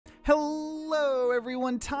Hello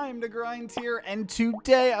everyone, TimeToGrind here, and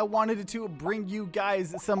today I wanted to bring you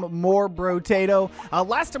guys some more Brotato.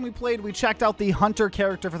 Last time we played, we checked out the Hunter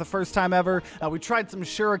character for the first time ever. We tried some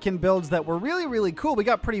Shuriken builds that were really cool. We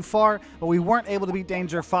got pretty far, but we weren't able to beat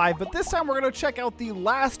Danger 5. But this time we're going to check out the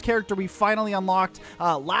last character we finally unlocked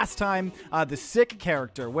last time, the Sick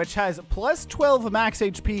character, which has plus 12 max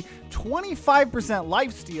HP, 25%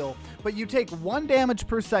 lifesteal, but you take 1 damage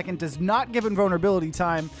per second, does not give invulnerability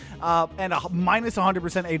time, and a minus 100%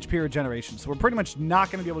 HP regeneration. So we're pretty much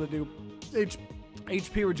not going to be able to do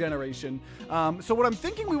HP regeneration. So what I'm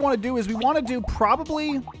thinking we want to do is we want to do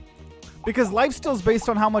probably, because lifesteal is based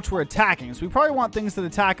on how much we're attacking, so we probably want things that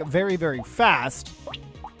attack very fast.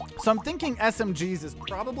 So I'm thinking SMGs is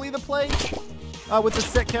probably the play with the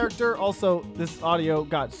Sick character. Also, this audio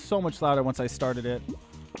got so much louder once I started it.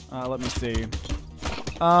 Let me see.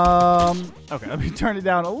 Okay, let me turn it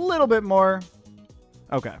down a little bit more.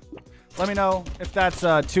 Okay. Let me know if that's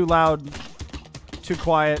too loud, too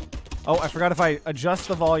quiet. Oh, I forgot if I adjust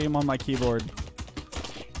the volume on my keyboard.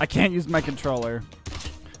 I can't use my controller.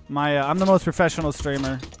 I'm the most professional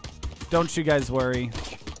streamer. Don't you guys worry.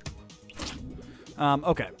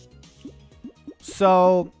 Okay.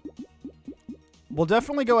 So, we'll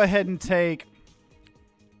definitely go ahead and take...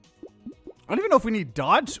 I don't even know if we need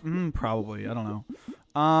dodge. Probably. I don't know.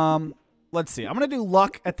 Let's see. I'm going to do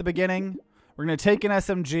luck at the beginning. We're going to take an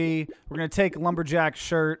SMG. We're going to take Lumberjack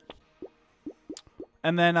shirt.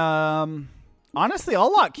 And then, honestly,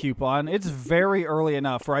 I'll lock Coupon. It's very early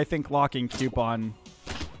enough where I think locking Coupon's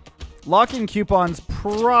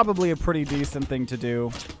probably a pretty decent thing to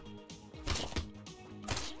do.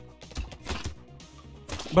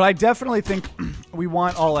 But I definitely think we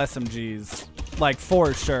want all SMGs. Like,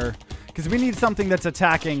 for sure. Because we need something that's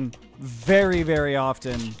attacking very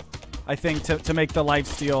often, I think, to make the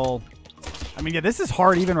lifesteal. I mean, yeah, this is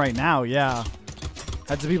hard even right now, yeah.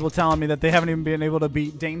 Had some people telling me that they haven't even been able to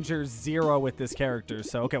beat Danger 0 with this character.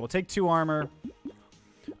 So, okay, we'll take 2 armor.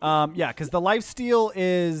 Yeah, because the lifesteal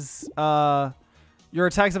is your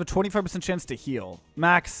attacks have a 25% chance to heal.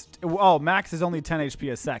 Max is only 10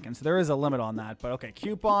 HP a second, so there is a limit on that. But, okay,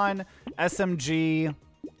 Coupon, SMG,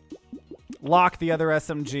 lock the other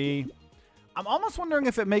SMG. I'm almost wondering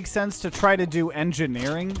if it makes sense to try to do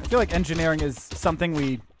engineering. I feel like engineering is something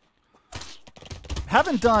we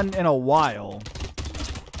haven't done in a while.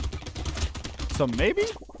 So maybe?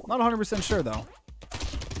 Not 100% sure, though.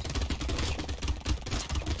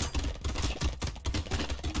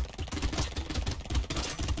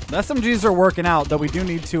 The SMGs are working out, though we do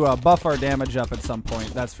need to buff our damage up at some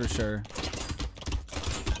point. That's for sure.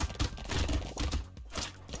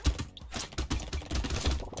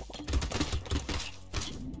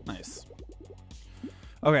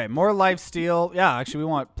 Okay, more lifesteal. Yeah, actually,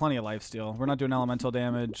 we want plenty of lifesteal. We're not doing elemental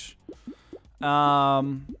damage.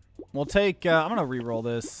 We'll take... I'm going to re-roll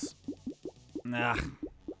this. Nah.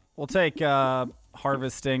 We'll take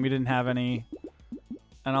harvesting. We didn't have any.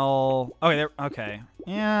 And I'll... Okay, there... Okay.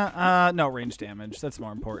 Yeah, no, range damage. That's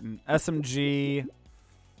more important. SMG.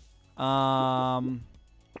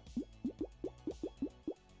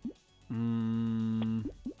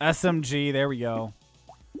 SMG, there we go.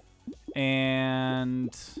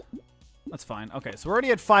 And that's fine. Okay, so we're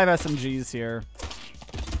already at 5 SMGs here.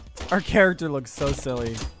 Our character looks so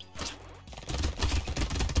silly.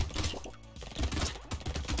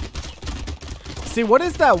 See, what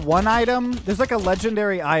is that one item? There's like a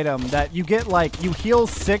legendary item that you get, like, you heal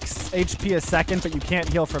 6 HP a second, but you can't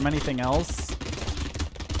heal from anything else.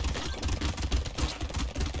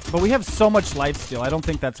 But we have so much lifesteal. I don't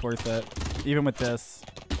think that's worth it, even with this.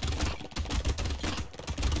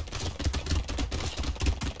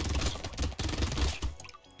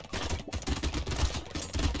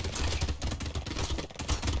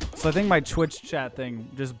 So I think my Twitch chat thing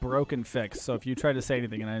just broke and fixed. So if you tried to say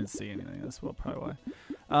anything and I didn't see anything, that's probably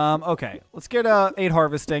why. Okay, let's get 8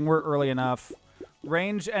 harvesting. We're early enough.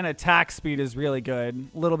 Range and attack speed is really good.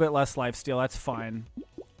 A little bit less lifesteal. That's fine.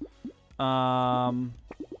 And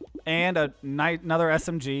another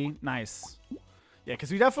SMG. Nice. Yeah,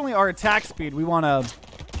 because we definitely, our attack speed, we want to...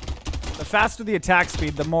 The faster the attack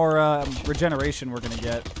speed, the more regeneration we're going to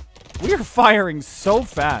get. We are firing so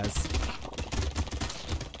fast.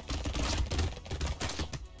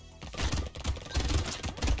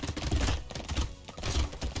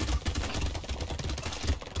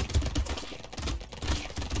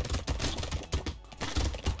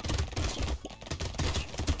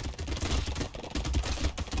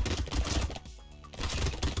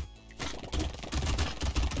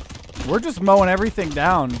 We're just mowing everything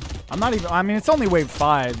down. I'm not even... I mean, it's only wave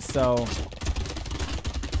 5, so...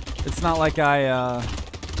 It's not like I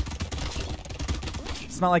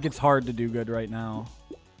It's not like it's hard to do good right now.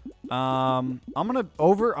 I'm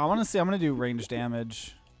gonna do range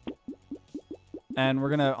damage. And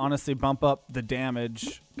we're gonna honestly bump up the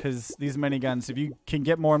damage because these miniguns, if you can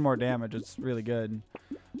get more and more damage, it's really good.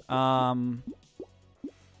 Okay,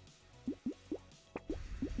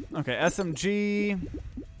 SMG.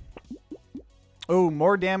 Oh,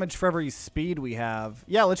 more damage for every speed we have.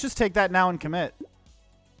 Yeah, let's just take that now and commit.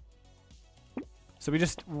 So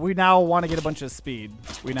we now want to get a bunch of speed.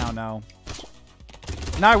 We now know.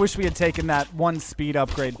 Now I wish we had taken that one speed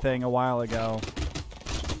upgrade thing a while ago.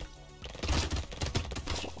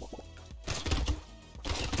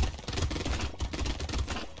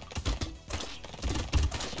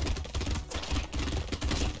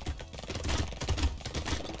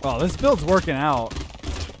 Oh, this build's working out.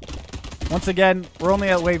 Once again, we're only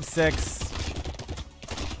at wave 6.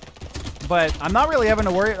 But I'm not really having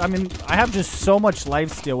to worry. I mean, I have just so much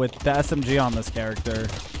lifesteal with the SMG on this character.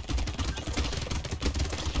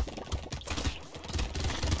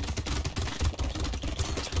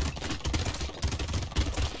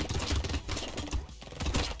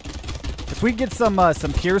 If we get some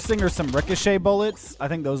piercing or some ricochet bullets, I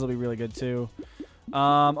think those will be really good too.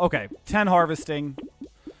 Okay, 10 harvesting.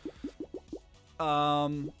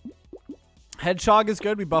 Hedgehog is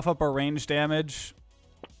good. We buff up our range damage.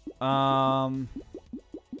 I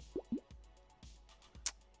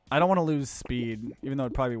don't want to lose speed, even though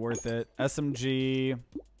it'd probably be worth it. SMG.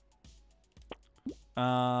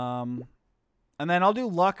 And then I'll do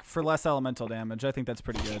luck for less elemental damage. I think that's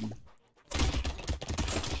pretty good.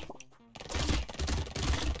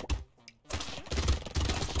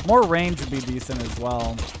 More range would be decent as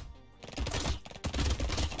well.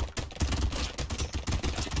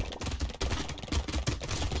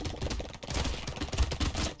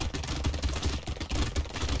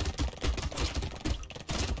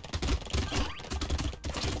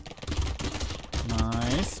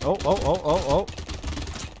 Nice. Oh.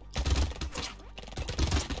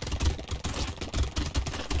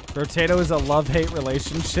 Brotato is a love-hate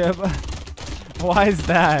relationship. Why is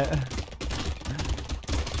that?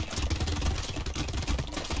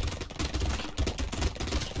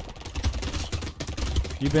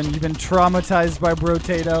 You've been traumatized by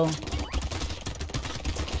Brotato.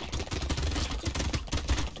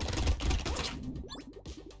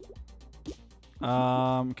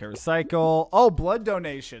 Okay, recycle. Oh, blood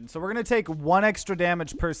donation. So we're gonna take 1 extra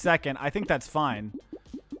damage per second. I think that's fine.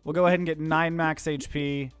 We'll go ahead and get 9 max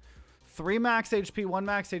HP. 3 max HP, 1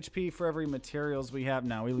 max HP for every materials we have.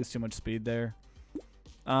 No, we lose too much speed there.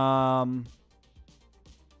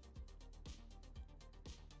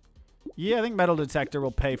 Yeah, I think metal detector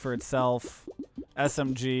will pay for itself.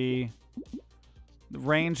 SMG.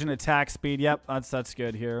 Range and attack speed. Yep, that's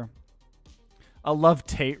good here. A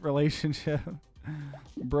love-Tate relationship.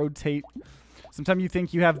 Bro-Tate. Sometimes you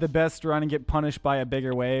think you have the best run and get punished by a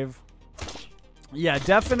bigger wave. Yeah,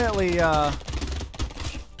 definitely.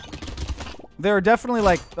 There are definitely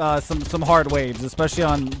like some hard waves, especially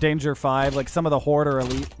on Danger 5, like some of the Horde or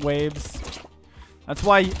Elite waves. That's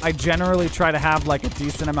why I generally try to have like a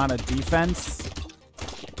decent amount of defense.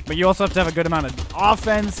 But you also have to have a good amount of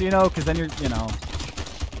offense, you know, because then you're, you know.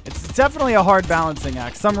 It's definitely a hard balancing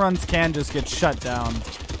act. Some runs can just get shut down.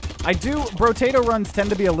 Brotato runs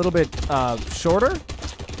tend to be a little bit shorter,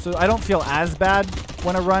 so I don't feel as bad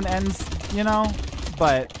when a run ends, you know,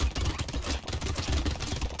 but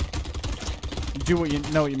you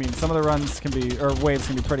know what you mean. Some of the runs can be, or waves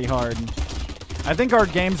can be pretty hard. I think our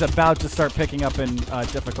game's about to start picking up in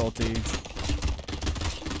difficulty.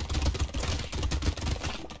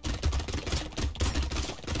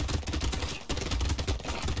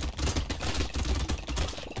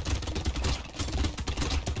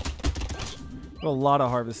 A lot of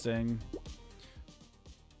harvesting.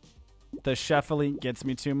 The Chef Elite gets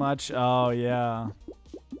me too much. Oh, yeah.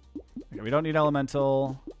 Okay, we don't need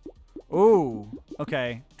elemental. Ooh.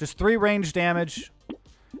 Okay. Just 3 range damage.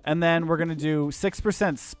 And then we're going to do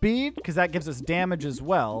 6% speed, because that gives us damage as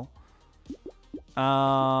well.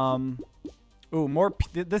 Ooh, more.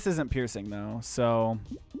 This isn't piercing, though. So.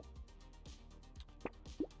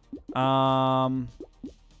 +1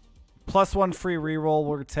 free reroll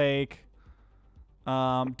we'll take.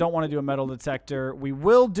 Don't want to do a metal detector. We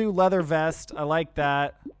will do leather vest. I like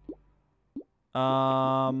that.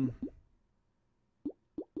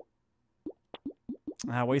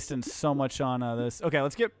 Wasting so much on this. Okay,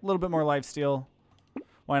 let's get a little bit more lifesteal.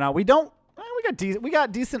 Why not? We got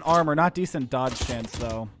decent armor, not decent dodge chance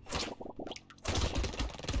though.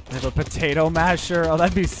 I have a potato masher. Oh,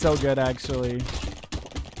 that'd be so good actually.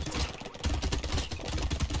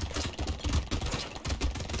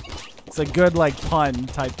 It's a good, like, pun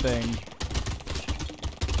type thing.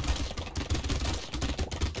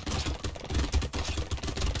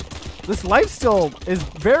 This lifesteal is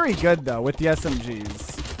very good, though, with the SMGs.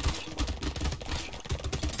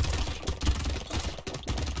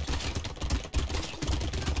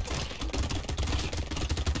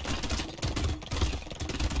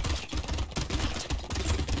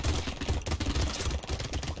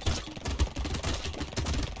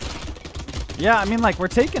 Yeah, I mean, like, we're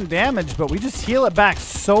taking damage, but we just heal it back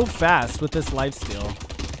so fast with this lifesteal.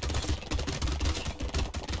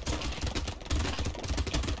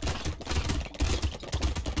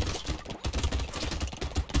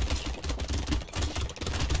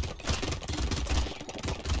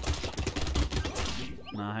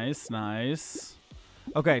 Nice, nice.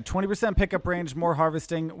 Okay, 20% pickup range, more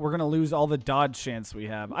harvesting. We're going to lose all the dodge chance we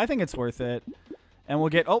have. I think it's worth it. And we'll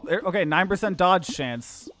get, oh, okay, 9% dodge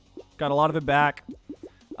chance. Got a lot of it back.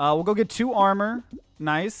 We'll go get 2 armor.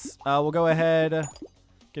 Nice. We'll go ahead,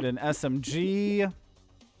 get an SMG.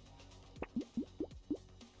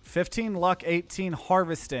 15 luck, 18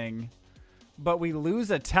 harvesting. But we lose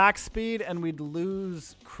attack speed and we'd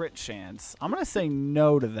lose crit chance. I'm going to say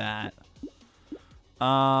no to that.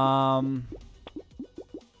 I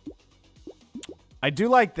do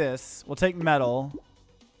like this. We'll take metal.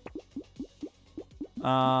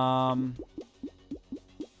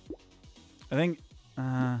 I think,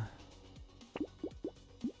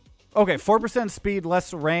 okay, 4% speed,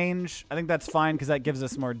 less range. I think that's fine because that gives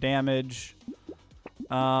us more damage.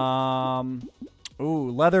 Ooh,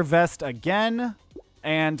 leather vest again,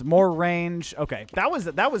 and more range. Okay, that was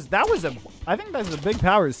a, I think that's a big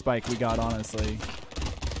power spike we got, honestly.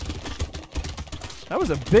 That was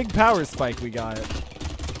a big power spike we got.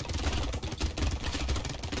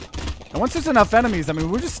 And once there's enough enemies, I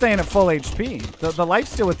mean, we're just staying at full HP. The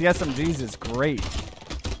lifesteal with the SMGs is great.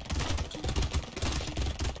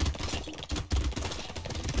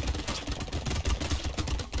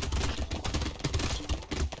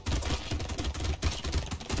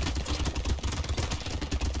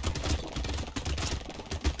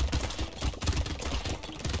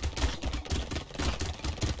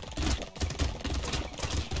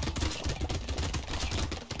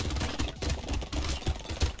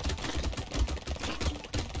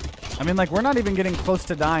 I mean, like, we're not even getting close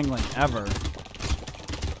to dying, like, ever.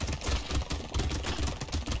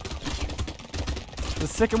 The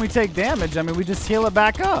second we take damage, I mean, we just heal it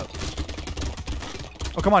back up.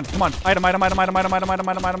 Oh, come on, come on. Item. I don't know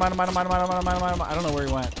where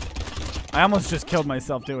he went. I almost just killed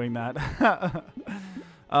myself doing that.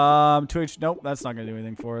 2H, nope, that's not going to do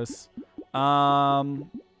anything for us.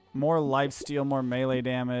 More lifesteal, more melee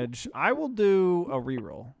damage. I will do a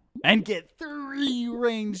reroll. And get 3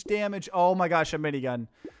 range damage. Oh my gosh, a minigun.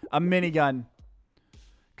 A minigun.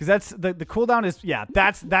 Because that's the cooldown is, yeah,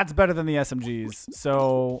 that's better than the SMGs.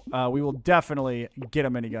 So we will definitely get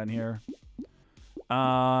a minigun here.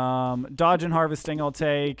 Dodge and harvesting I'll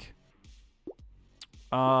take.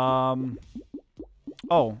 Oh,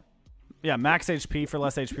 yeah, max HP for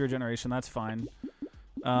less HP regeneration. That's fine.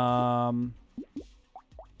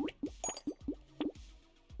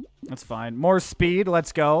 That's fine. More speed.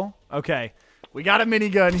 Let's go. Okay. We got a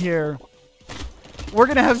minigun here. We're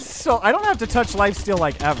going to have so... I don't have to touch lifesteal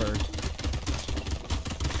like ever.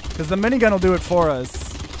 Because the minigun will do it for us.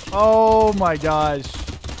 Oh my gosh.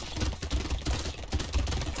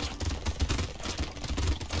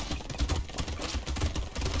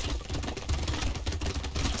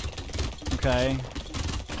 Okay.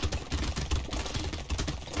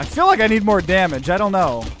 I feel like I need more damage. I don't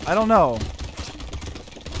know. I don't know.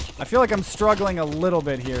 I feel like I'm struggling a little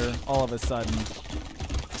bit here all of a sudden.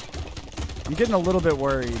 I'm getting a little bit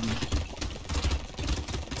worried.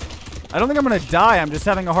 I don't think I'm going to die. I'm just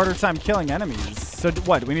having a harder time killing enemies. So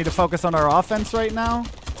what? We need to focus on our offense right now?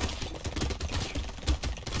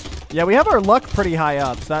 Yeah, we have our luck pretty high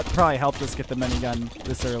up, so that probably helped us get the minigun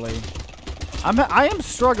this early. I am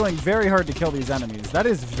struggling very hard to kill these enemies. That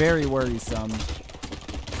is very worrisome.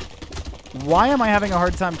 Why am I having a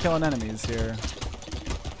hard time killing enemies here?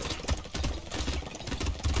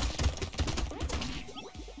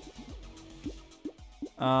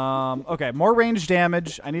 Okay, more range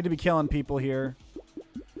damage. I need to be killing people here.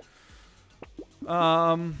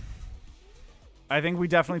 I think we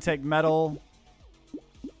definitely take metal.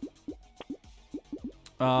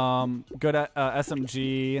 Good at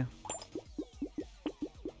SMG.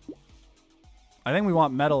 I think we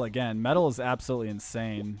want metal again. Metal is absolutely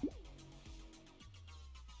insane.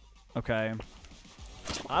 Okay.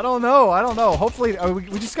 I don't know. I don't know. Hopefully,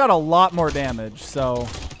 we just got a lot more damage, so...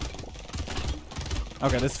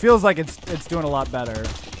 Okay, this feels like it's doing a lot better.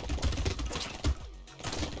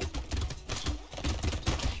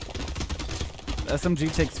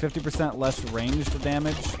 SMG takes 50% less ranged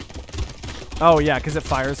damage. Oh, yeah, because it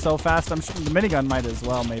fires so fast. I'm sure the minigun might as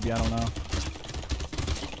well, maybe. I don't know.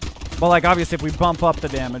 But, like, obviously, if we bump up the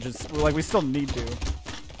damage, it's like we still need to.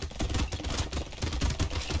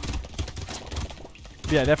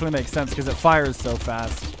 Yeah, it definitely makes sense because it fires so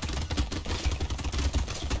fast.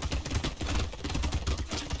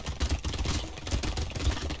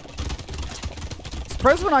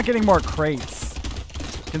 Surprised we're not getting more crates,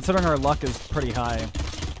 considering our luck is pretty high.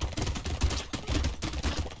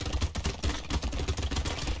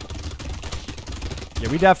 Yeah,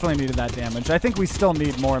 we definitely needed that damage. I think we still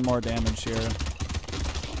need more and more damage here.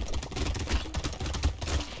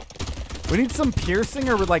 We need some piercing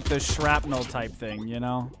or like the shrapnel type thing, you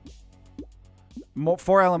know?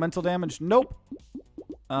 4 elemental damage? Nope.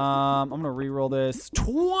 I'm going to reroll this.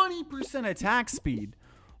 20% attack speed.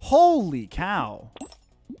 Holy cow.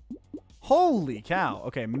 Holy cow.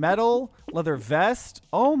 Okay, metal, leather vest.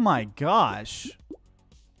 Oh my gosh.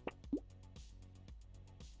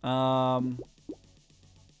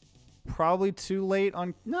 Probably too late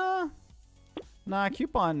on... Nah,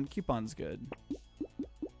 coupon's good.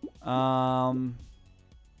 Nice.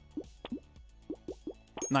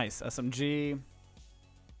 SMG.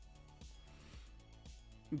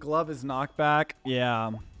 Glove is knockback.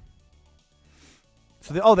 Yeah.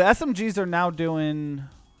 So the SMGs are now doing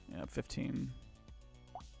 15.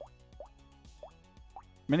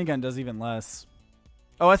 Minigun does even less.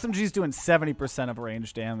 Oh, SMG's doing 70% of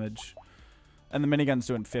range damage. And the minigun's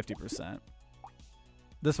doing 50%.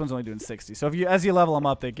 This one's only doing 60. So as you level them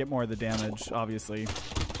up, they get more of the damage, obviously.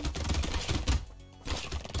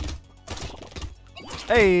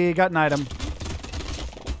 Hey, got an item.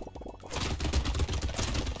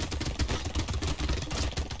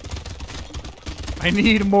 I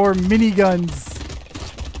need more miniguns.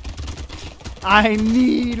 I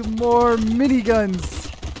need more miniguns.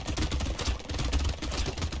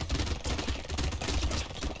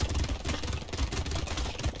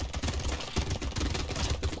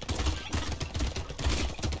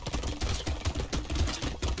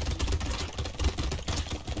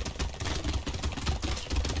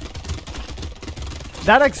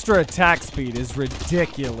 That extra attack speed is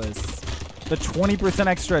ridiculous. The 20%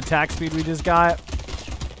 extra attack speed we just got.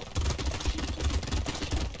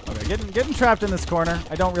 Okay, getting trapped in this corner.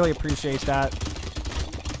 I don't really appreciate that.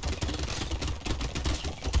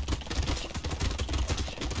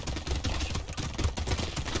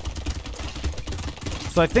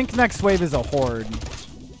 So I think next wave is a horde.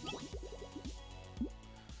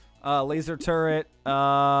 Laser turret.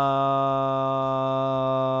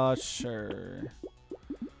 Sure.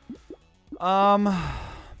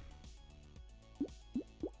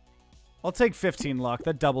 I'll take 15 luck.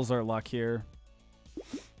 That doubles our luck here.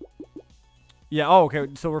 Yeah, oh, okay.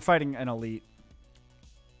 So we're fighting an elite.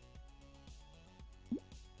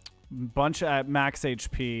 Bunch at max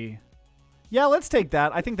HP. Yeah, let's take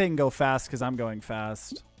that. I think they can go fast because I'm going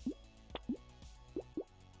fast.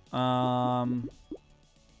 Come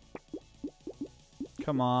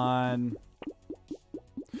on.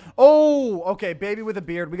 Oh, okay. Baby with a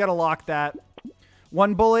beard. We got to lock that.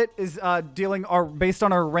 One bullet is dealing based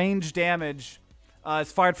on our range damage.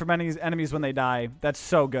 Is fired from enemies when they die. That's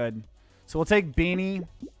so good. So we'll take Beanie.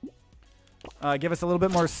 Give us a little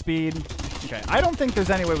bit more speed. Okay. I don't think there's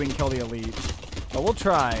any way we can kill the elite. But we'll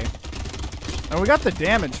try. And we got the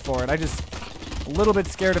damage for it. I just a little bit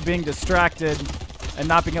scared of being distracted and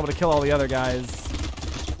not being able to kill all the other guys.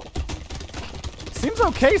 Seems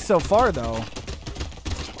okay so far, though.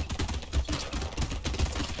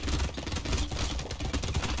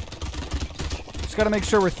 Just got to make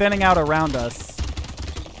sure we're thinning out around us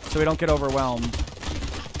so we don't get overwhelmed.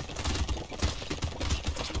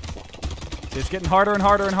 It's getting harder and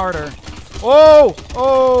harder and harder. Oh!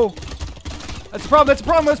 Oh! That's a problem. That's a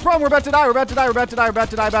problem. That's a problem. We're about to die. We're about to die. We're about to die. We're about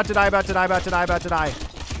to die. About to die. About to die. About to die. About to die.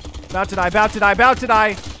 About to die. About to die. About to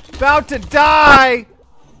die. About to die.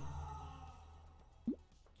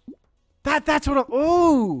 That's what I'm...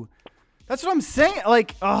 Ooh! That's what I'm saying.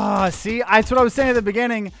 Like, see? That's what I was saying at the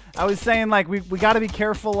beginning. I was saying, like, we got to be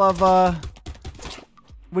careful of...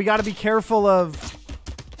 We got to be careful of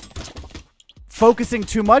focusing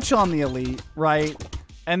too much on the elite, right?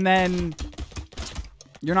 And then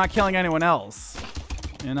you're not killing anyone else,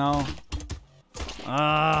 you know?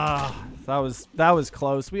 That was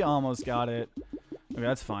close. We almost got it. Okay,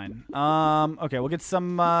 that's fine. Okay, we'll get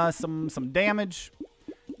some damage.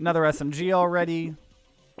 Another SMG already.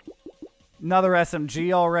 Another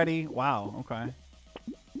SMG already. Wow, okay.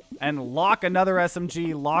 And lock another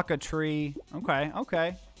SMG, lock a tree. Okay,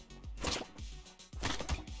 okay.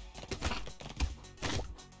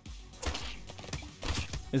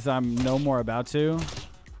 is I'm no more about to. What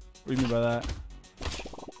do you mean by that?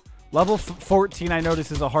 Level 14, I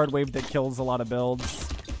notice, is a hard wave that kills a lot of builds.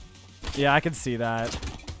 Yeah, I can see that.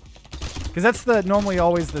 Because that's the normally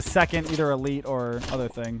always the second, either elite or other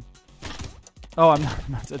thing. Oh, I'm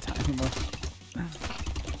not to die anymore.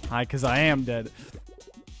 Hi, because I am dead.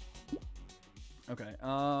 Okay,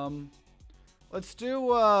 let's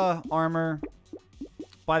do armor.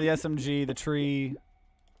 Buy the SMG, the tree.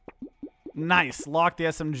 Nice. Lock the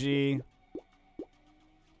SMG.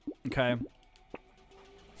 Okay.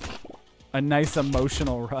 A nice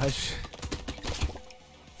emotional rush.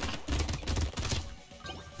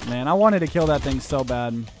 Man, I wanted to kill that thing so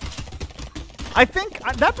bad. I think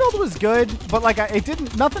that build was good, but like it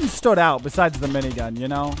didn't. Nothing stood out besides the minigun, you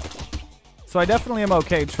know. So I definitely am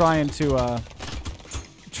okay trying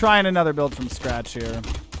another build from scratch here.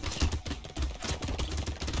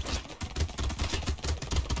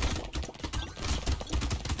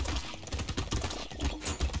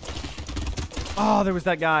 Oh, there was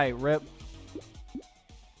that guy. Rip.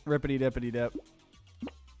 Rippity dippity dip.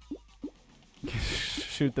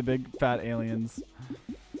 Shoot the big fat aliens.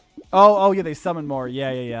 Oh yeah, they summon more.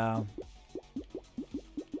 Yeah.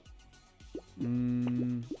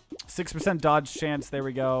 6% dodge chance. There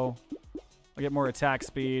we go. I get more attack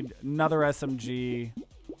speed. Another SMG.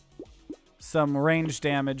 Some range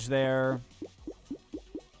damage there.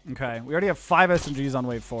 Okay, we already have 5 SMGs on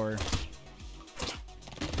wave 4.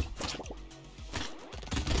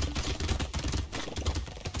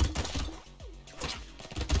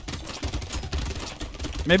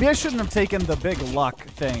 Maybe I shouldn't have taken the big luck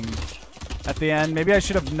thing at the end. Maybe I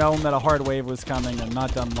should have known that a hard wave was coming and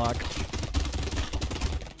not done luck.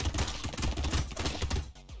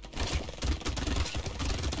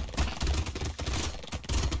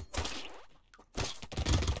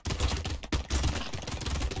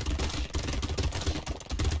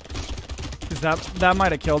 Because that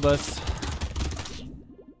might have killed us.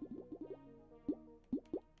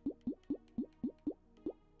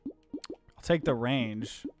 Take the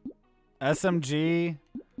range. SMG.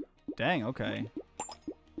 Dang, okay.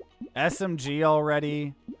 SMG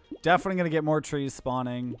already. Definitely going to get more trees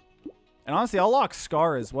spawning. And honestly, I'll lock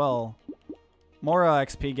Scar as well. More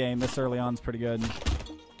XP gain this early on is pretty good.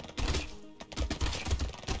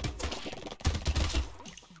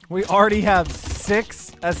 We already have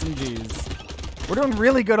 6 SMGs. We're doing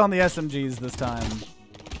really good on the SMGs this time.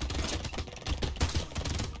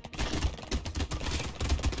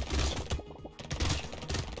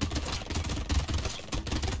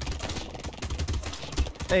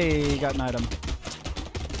 Hey, got an item.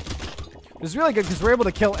 It's really good because we're able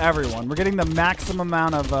to kill everyone. We're getting the maximum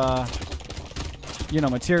amount of, you know,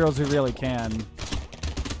 materials we really can.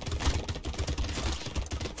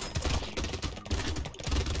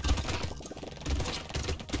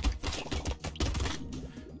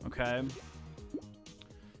 Okay.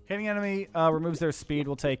 Hitting enemy removes their speed.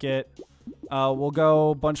 We'll take it. We'll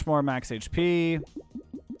go a bunch more max HP.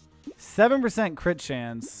 7% crit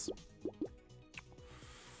chance.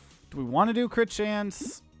 Do we want to do crit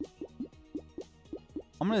chance?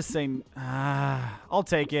 I'm going to say, I'll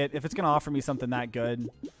take it if it's going to offer me something that good.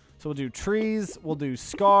 So we'll do trees. We'll do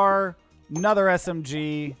Scar. Another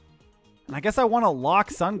SMG. And I guess I want to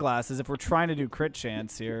lock sunglasses if we're trying to do crit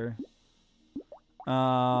chance here.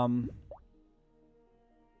 Yeah.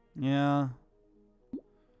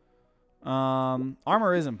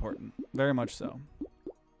 Armor is important. Very much so.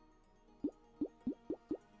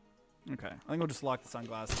 Okay, I think we'll just lock the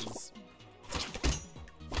sunglasses.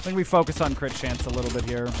 I think we focus on crit chance a little bit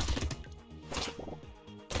here.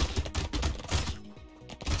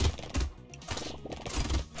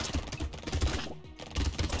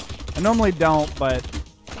 I normally don't, but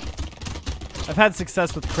I've had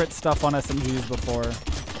success with crit stuff on SMGs before.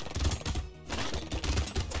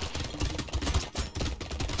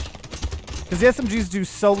 Because the SMGs do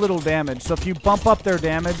so little damage, so if you bump up their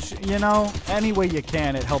damage, you know, any way you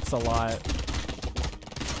can, it helps a lot.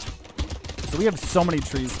 So we have so many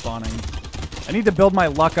trees spawning. I need to build my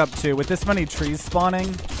luck up too. With this many trees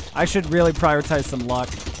spawning, I should really prioritize some luck.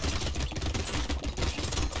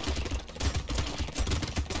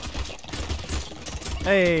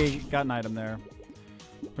 Hey, got an item there.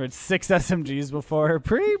 We're at 6 SMGs before.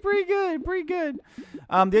 Pretty good, pretty good.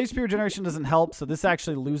 The HP regeneration doesn't help, so this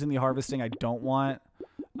actually losing the harvesting I don't want.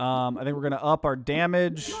 I think we're gonna up our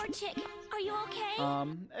damage. Chick, are you okay?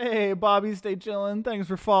 Hey, Bobby, stay chilling. Thanks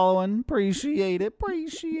for following. Appreciate it.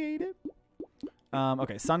 Appreciate it.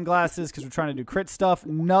 Okay, sunglasses because we're trying to do crit stuff.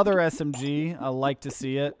 Another SMG. I like to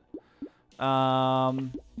see it. Another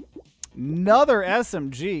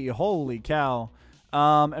SMG. Holy cow.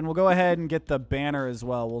 And we'll go ahead and get the banner as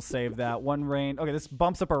well. We'll save that. 1 range. Okay, this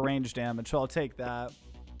bumps up our range damage, so I'll take that.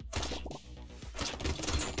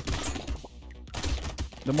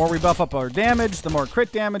 The more we buff up our damage, the more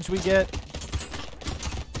crit damage we get.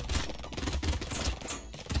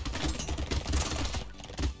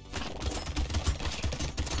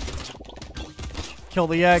 Kill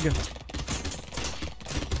the egg.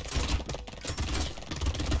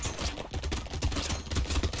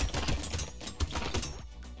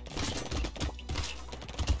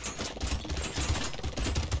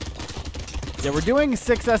 Yeah, we're doing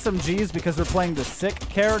 6 SMGs because we're playing the sick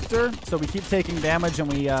character, so we keep taking damage and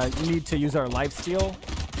we need to use our lifesteal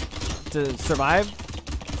to survive.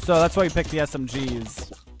 So that's why we picked the SMGs.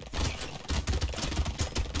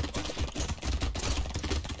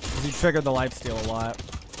 Because you triggered the lifesteal a lot.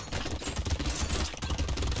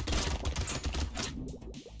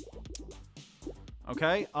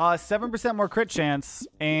 Okay, 7% more crit chance,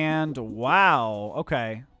 and wow,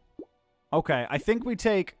 okay. Okay, I think we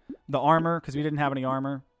take the armor, because we didn't have any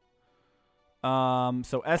armor.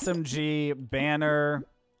 So SMG, banner.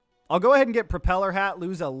 I'll go ahead and get propeller hat,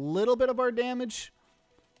 lose a little bit of our damage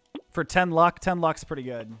for 10 luck. 10 luck's pretty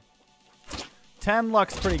good. 10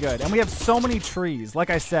 luck's pretty good. And we have so many trees. Like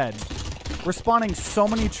I said, we're spawning so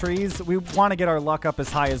many trees. We want to get our luck up as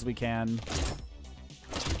high as we can.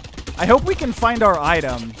 I hope we can find our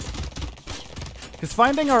item. Because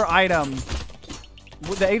finding our item,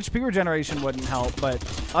 the HP regeneration wouldn't help, but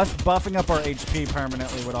us buffing up our HP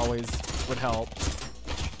permanently would help.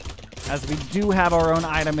 As we do have our own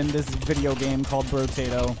item in this video game called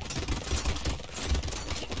Brotato.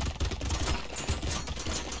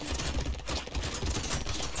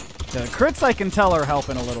 The crits I can tell are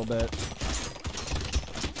helping a little bit.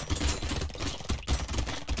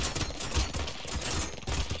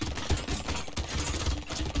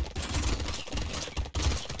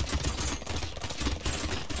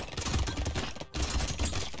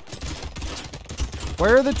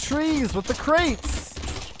 Where are the trees with the crates?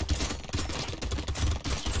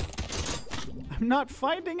 I'm not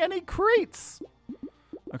finding any crates.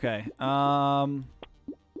 Okay.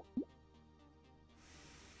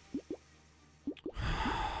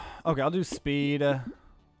 Okay, I'll do speed.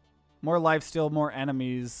 More lifesteal, more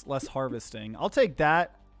enemies, less harvesting. I'll take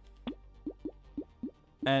that.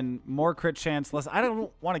 And more crit chance, less. I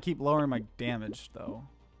don't want to keep lowering my damage, though.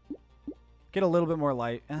 Get a little bit more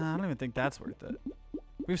light. I don't even think that's worth it.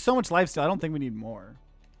 We have so much lifesteal, I don't think we need more.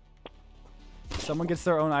 Someone gets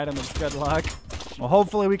their own item, it's good luck. Well,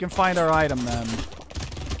 hopefully we can find our item then.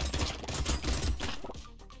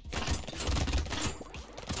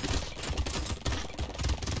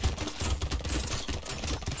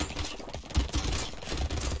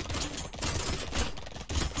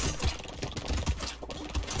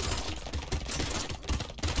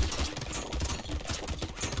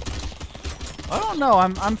 I don't know.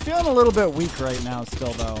 I'm feeling a little bit weak right now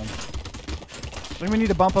still, though. I think we need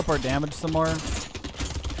to bump up our damage some more.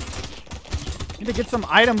 Need to get some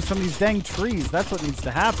items from these dang trees. That's what needs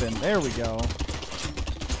to happen. There we go.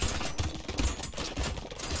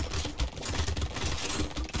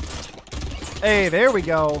 Hey, there we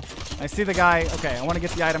go. I see the guy. Okay, I want to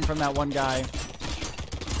get the item from that one guy.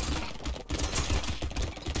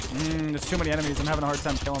 There's too many enemies. I'm having a hard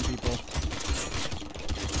time killing people.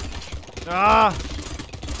 Ah!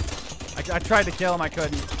 I tried to kill him. I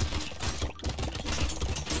couldn't.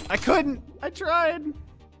 I tried.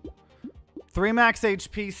 3 max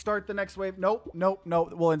HP. Start the next wave. Nope. Nope.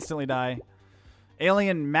 Nope. We'll instantly die.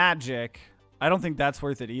 Alien magic. I don't think that's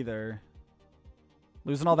worth it either.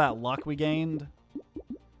 Losing all that luck we gained.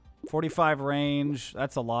 45 range.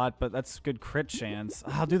 That's a lot, but that's good crit chance.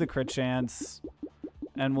 I'll do the crit chance.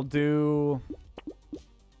 And we'll do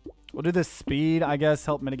this speed, I guess,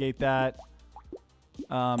 help mitigate that.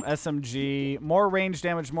 SMG, more range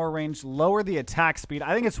damage, more range, lower the attack speed.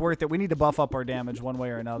 I think it's worth it. We need to buff up our damage one way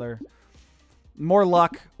or another. More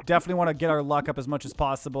luck. Definitely want to get our luck up as much as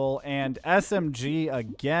possible. And SMG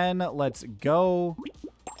again. Let's go.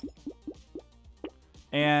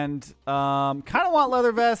 And kind of want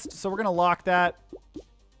leather vest, so we're going to lock that.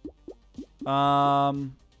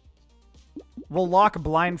 We'll lock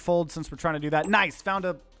blindfold since we're trying to do that. Nice. Found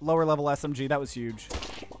a lower level SMG. That was huge.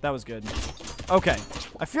 That was good. Okay.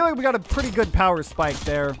 I feel like we got a pretty good power spike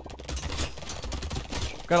there.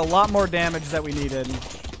 Got a lot more damage that we needed.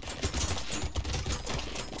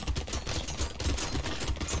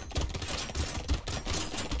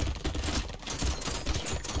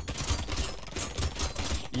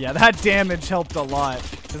 Yeah, that damage helped a lot.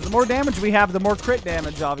 Because the more damage we have, the more crit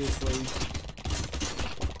damage, obviously.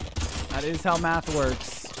 That is how math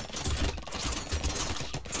works.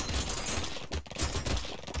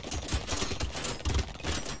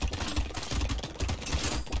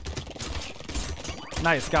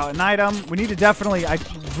 Nice, got an item. We need to definitely, I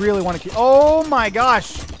really want to keep, oh my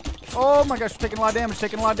gosh. Oh my gosh, we're taking a lot of damage,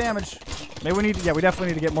 taking a lot of damage. Maybe we need to, yeah, we definitely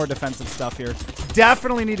need to get more defensive stuff here.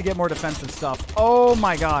 Definitely need to get more defensive stuff. Oh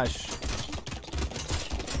my gosh.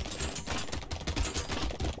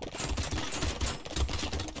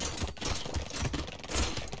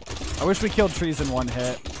 I wish we killed trees in one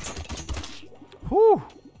hit. Whew.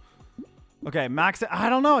 Okay, max it. I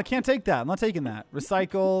don't know. I can't take that. I'm not taking that.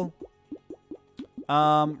 Recycle.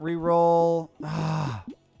 Reroll.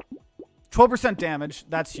 12% damage.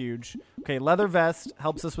 That's huge. Okay, leather vest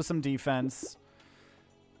helps us with some defense.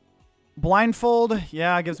 Blindfold.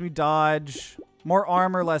 Yeah, gives me dodge. More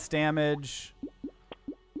armor, less damage.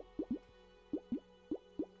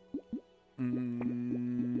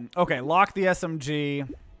 Okay, lock the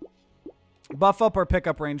SMG. Buff up our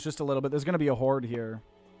pickup range just a little bit. There's going to be a horde here.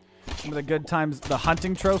 Some of the good times. The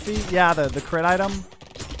hunting trophy. Yeah, the crit item.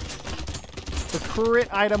 The crit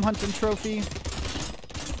item hunting trophy.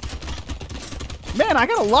 Man, I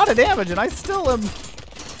got a lot of damage, and I still am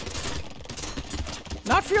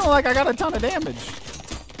not feeling like I got a ton of damage.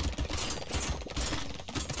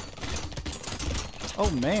 Oh,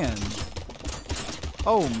 man.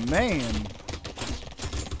 Oh, man.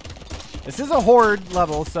 This is a horde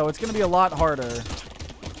level, so it's going to be a lot harder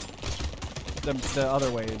than the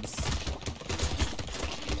other waves.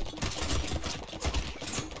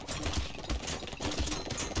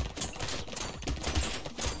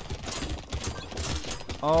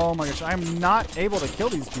 Oh my gosh, I'm not able to kill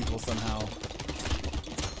these people somehow.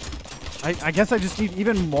 I guess I just need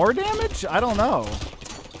even more damage? I don't know.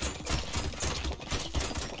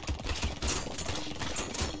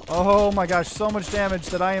 Oh my gosh, so much damage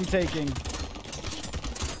that I am taking.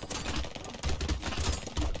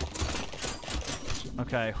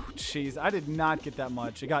 Okay, jeez, I did not get that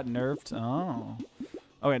much. It got nerfed. Oh.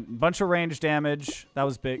 Okay, bunch of range damage. That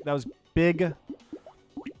was big. That was big.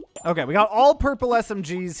 Okay, we got all purple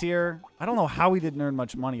SMGs here. I don't know how we didn't earn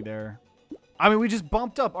much money there. I mean, we just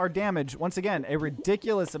bumped up our damage, once again, a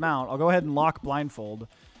ridiculous amount. I'll go ahead and lock blindfold.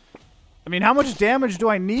 I mean, how much damage do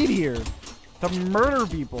I need here to murder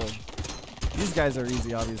people? These guys are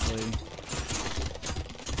easy, obviously.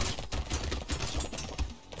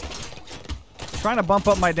 Trying to bump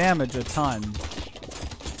up my damage a ton.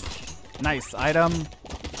 Nice item.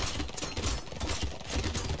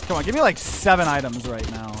 Come on, give me like 7 items right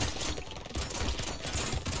now.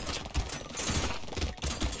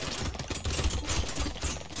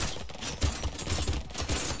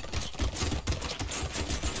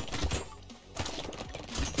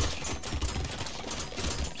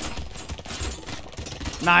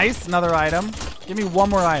 Nice, another item. Give me one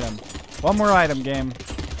more item. One more item, game.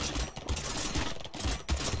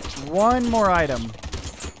 One more item.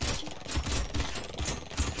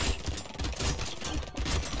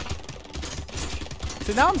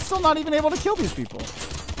 See, now I'm still not even able to kill these people.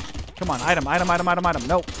 Come on, item, item, item, item, item.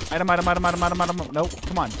 Nope. Item, item, item, item, item, item. Nope.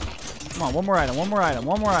 Come on. Come on, one more item, one more item,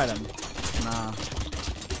 one more item. Nah.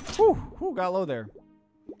 Whew, whew, got low there.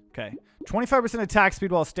 Okay. 25% attack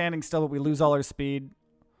speed while standing still, but we lose all our speed.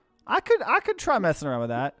 I could try messing around with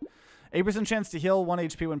that. 8% chance to heal 1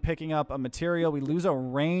 HP when picking up a material. We lose a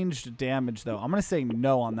ranged damage, though. I'm going to say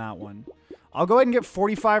no on that one. I'll go ahead and get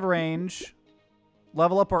 45 range.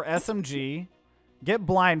 Level up our SMG. Get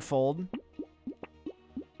blindfold.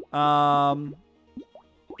 Another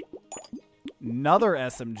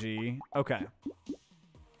SMG. Okay.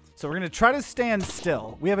 So we're going to try to stand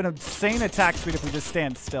still. We have an insane attack speed if we just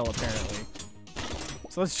stand still, apparently.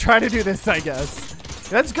 So let's try to do this, I guess.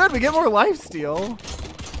 That's good. We get more lifesteal.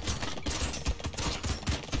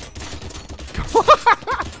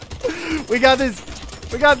 We got this.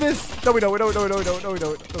 We got this. No, we don't. We don't. No, we don't. No, we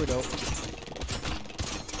don't. No, we don't.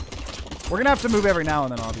 We're going to have to move every now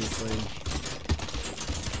and then, obviously.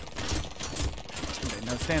 Okay,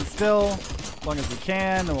 now stand still as long as we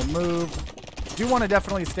can, then we'll move. Do want to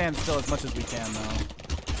definitely stand still as much as we can, though.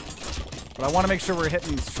 But I want to make sure we're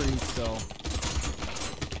hitting these trees still.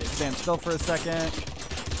 Okay, stand still for a second.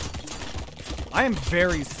 I am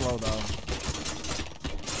very slow, though.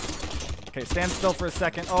 Okay, stand still for a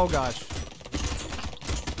second. Oh, gosh.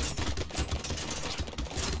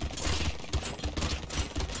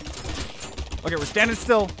 Okay, we're standing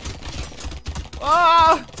still.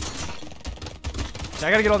 Ah! Okay,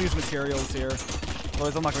 I gotta get all these materials here.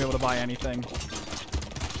 Otherwise, I'm not gonna be able to buy anything.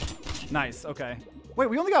 Nice, okay. Wait,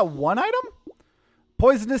 we only got 1 item?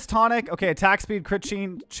 Poisonous tonic. Okay, attack speed, crit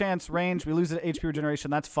chance, range. We lose an HP regeneration.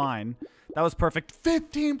 That's fine. That was perfect.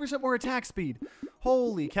 15% more attack speed.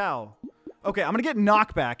 Holy cow. Okay, I'm gonna get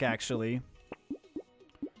knockback, actually.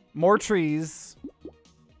 More trees.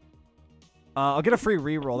 I'll get a free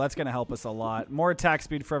reroll. That's going to help us a lot. More attack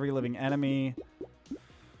speed for every living enemy.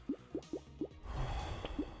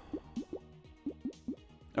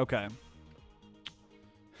 Okay.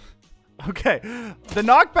 Okay. The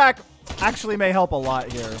knockback actually may help a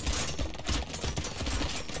lot here.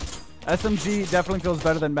 SMG definitely feels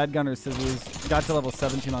better than Medgun or Scissors. Got to level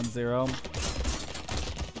 17 on 0.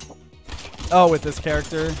 Oh, with this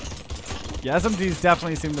character. Yeah, SMGs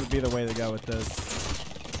definitely seem to be the way to go with this.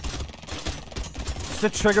 Just to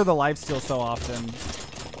trigger the lifesteal so often.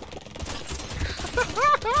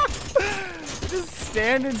 Just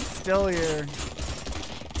standing still here.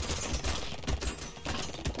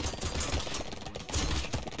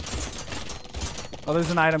 Oh, there's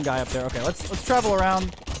an item guy up there. Okay, let's travel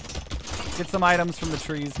around. Get some items from the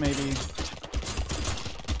trees, maybe.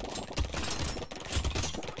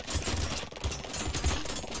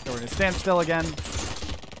 So we're gonna stand still again.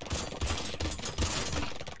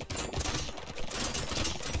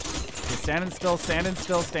 Okay, standing still, standing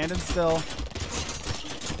still, standing still.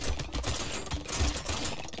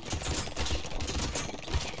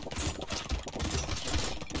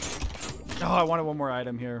 Oh, I wanted one more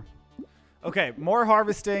item here. Okay, more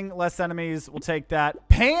harvesting, less enemies. We'll take that.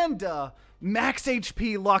 Panda, max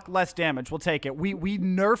HP, luck, less damage. We'll take it. We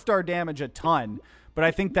nerfed our damage a ton, but I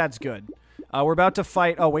think that's good. We're about to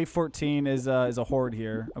fight. Oh, wave 14 is a horde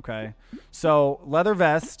here. Okay, so leather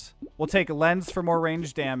vest. We'll take lens for more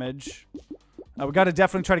range damage. We got to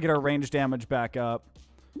definitely try to get our range damage back up.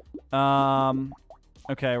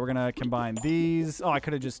 Okay, we're gonna combine these. Oh, I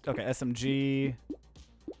could have just SMG.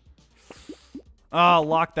 Oh,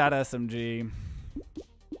 lock that SMG.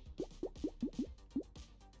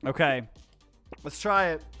 Okay. Let's try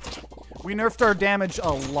it. We nerfed our damage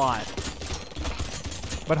a lot.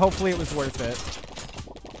 But hopefully it was worth it.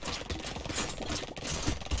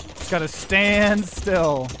 Just gotta stand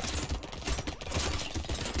still.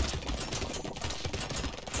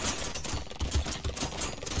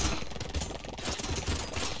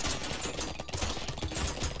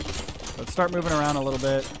 Let's start moving around a little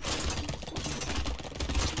bit.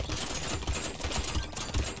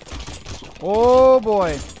 Oh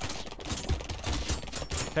boy.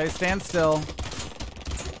 Okay, stand still.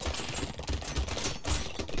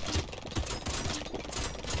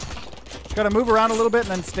 Just gotta move around a little bit and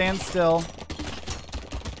then stand still.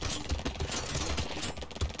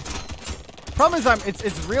 Problem is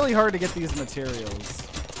it's really hard to get these materials.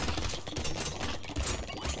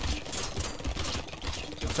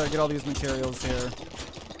 Let's try to get all these materials here.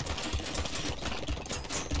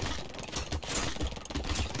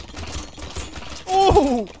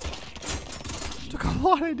 Oh! Took a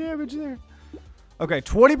lot of damage there. Okay,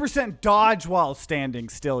 20% dodge while standing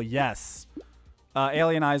still. Yes.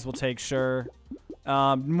 Alien eyes will take, sure.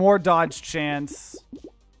 More dodge chance.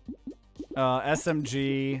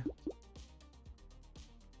 SMG.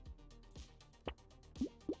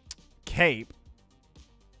 Cape.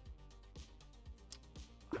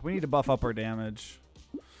 We need to buff up our damage.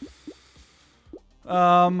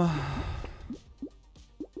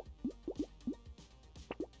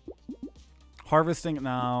 Harvesting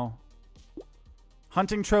now.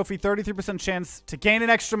 Hunting trophy, 33% chance to gain an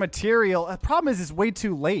extra material. The problem is it's way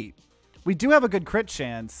too late. We do have a good crit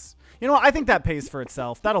chance. You know what? I think that pays for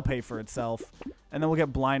itself. That'll pay for itself. And then we'll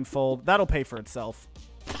get blindfold. That'll pay for itself.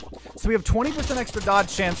 So we have 20% extra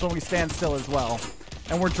dodge chance when we stand still as well.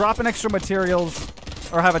 And we're dropping extra materials,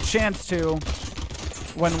 or have a chance to,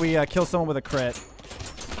 when we kill someone with a crit.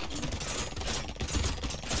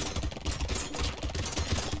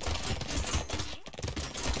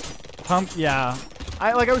 Yeah.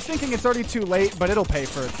 I was thinking it's already too late, but it'll pay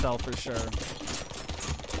for itself for sure.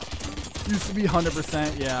 Used to be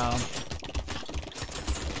 100%, yeah.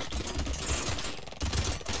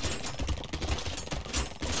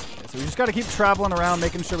 Okay, so we just got to keep traveling around,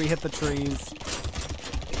 making sure we hit the trees.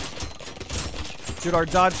 Dude, our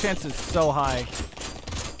dodge chance is so high.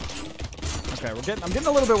 Okay, I'm getting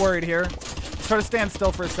a little bit worried here. Let's try to stand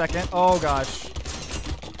still for a second. Oh gosh.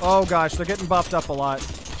 Oh gosh, they're getting buffed up a lot.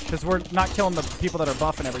 Because we're not killing the people that are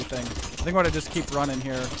buffing everything. I think we gotta just keep running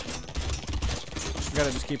here. We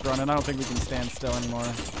gotta just keep running. I don't think we can stand still anymore.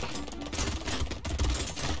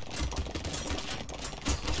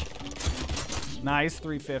 Nice,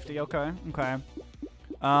 350. Okay, okay.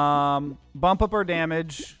 Bump up our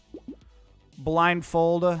damage.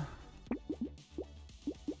 Blindfold.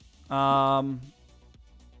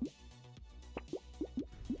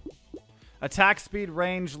 Attack speed,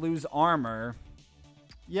 range, lose armor.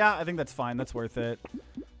 Yeah, I think that's fine. That's worth it.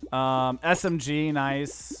 SMG,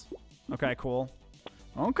 nice. Okay, cool.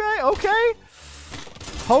 Okay, okay.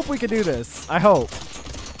 Hope we can do this. I hope.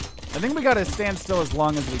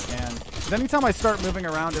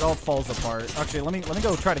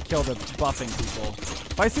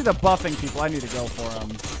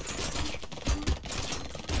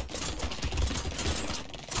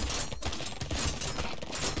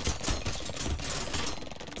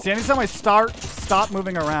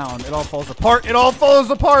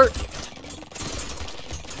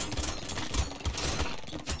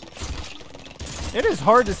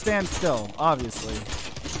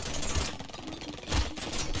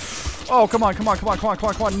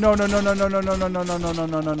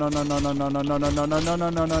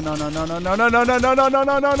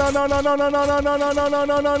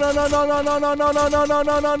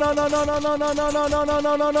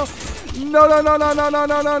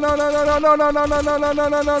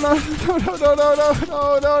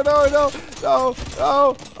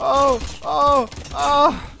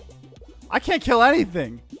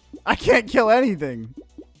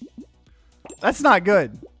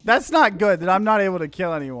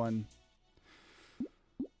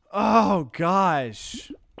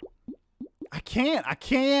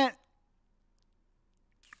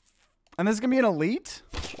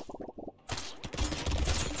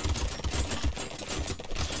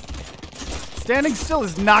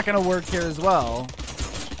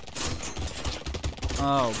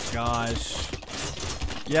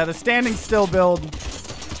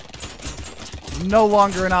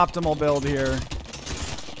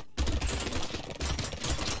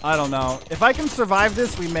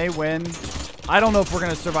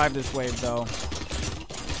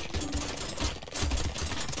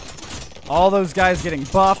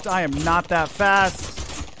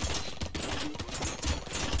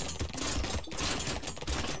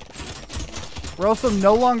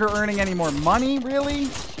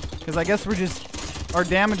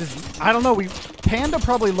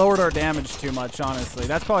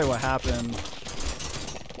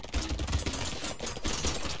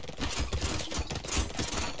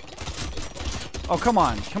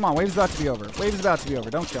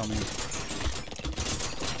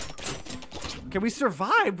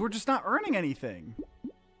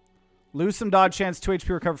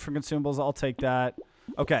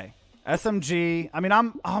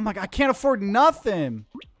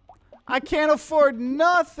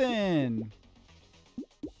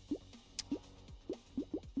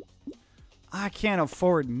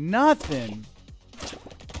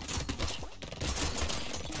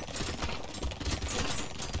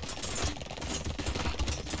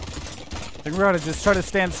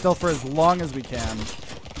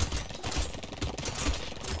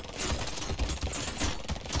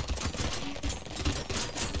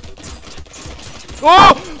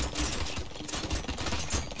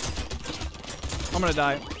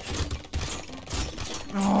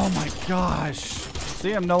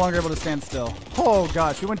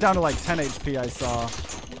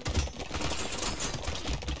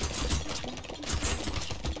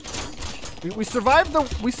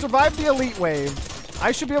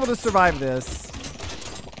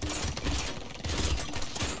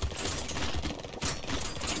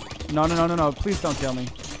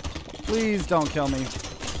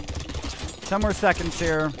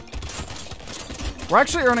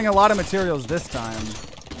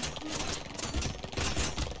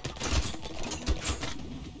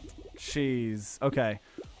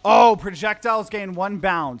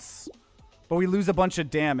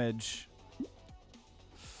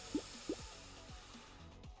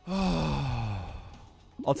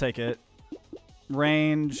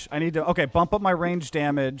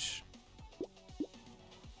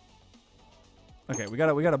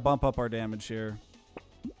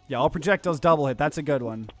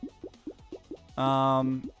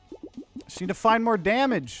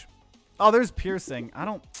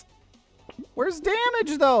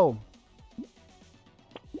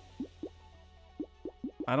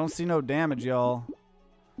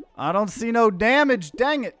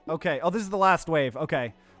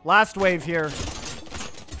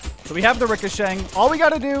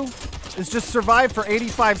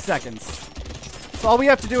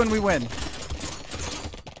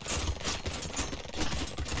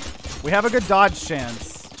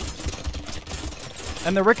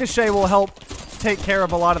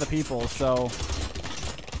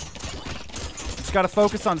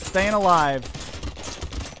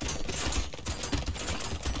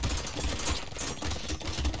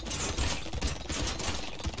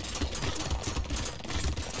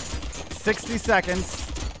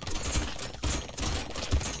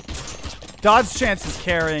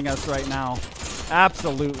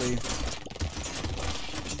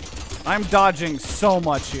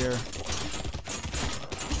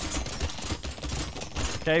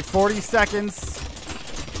 Okay, 40 seconds.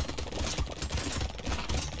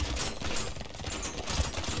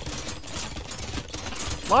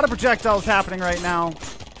 A lot of projectiles happening right now.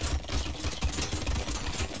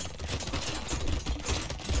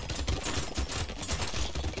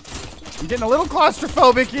 I'm getting a little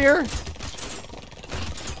claustrophobic here.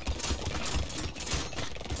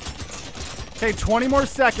 Okay, 20 more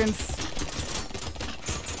seconds.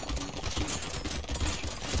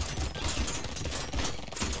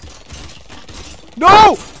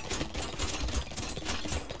 No!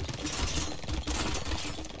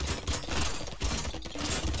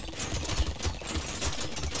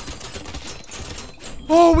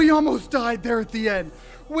 Oh, we almost died there at the end.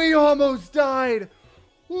 We almost died.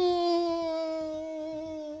 Oh,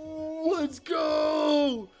 let's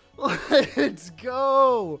go. Let's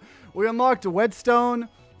go. We unlocked a whetstone,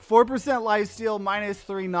 4% lifesteal,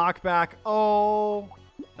 -3 knockback. Oh,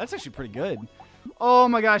 that's actually pretty good. Oh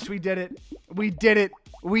my gosh, we did it. We did it.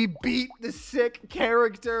 We beat the sick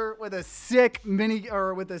character with a sick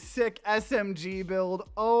with a sick SMG build.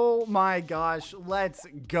 Oh my gosh, let's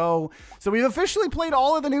go. So we've officially played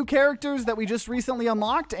all of the new characters that we just recently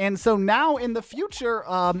unlocked, and so now in the future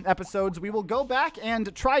episodes, we will go back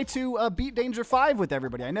and try to beat Danger 5 with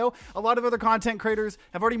everybody. I know a lot of other content creators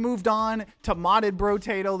have already moved on to modded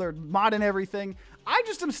Brotato. They're modding everything. I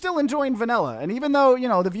just am still enjoying vanilla, and even though, you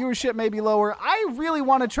know, the viewership may be lower, I really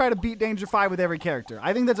want to try to beat Danger 5 with every character.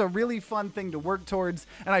 I think that's a really fun thing to work towards,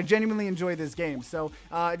 and I genuinely enjoy this game. So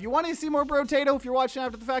if you want to see more Brotato, if you're watching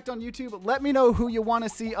After the Fact on YouTube, let me know who you want to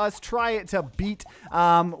see us try it to beat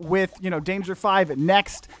with, you know, Danger 5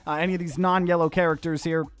 next, any of these non-yellow characters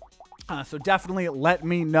here. So definitely let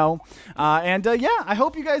me know. Yeah, I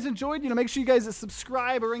hope you guys enjoyed. You know, make sure you guys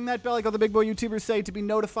subscribe or ring that bell like all the big boy YouTubers say to be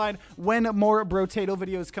notified when more Brotato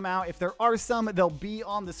videos come out. If there are some, they'll be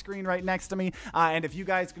on the screen right next to me. And if you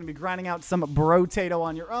guys are going to be grinding out some Brotato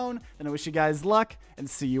on your own, then I wish you guys luck and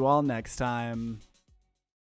see you all next time.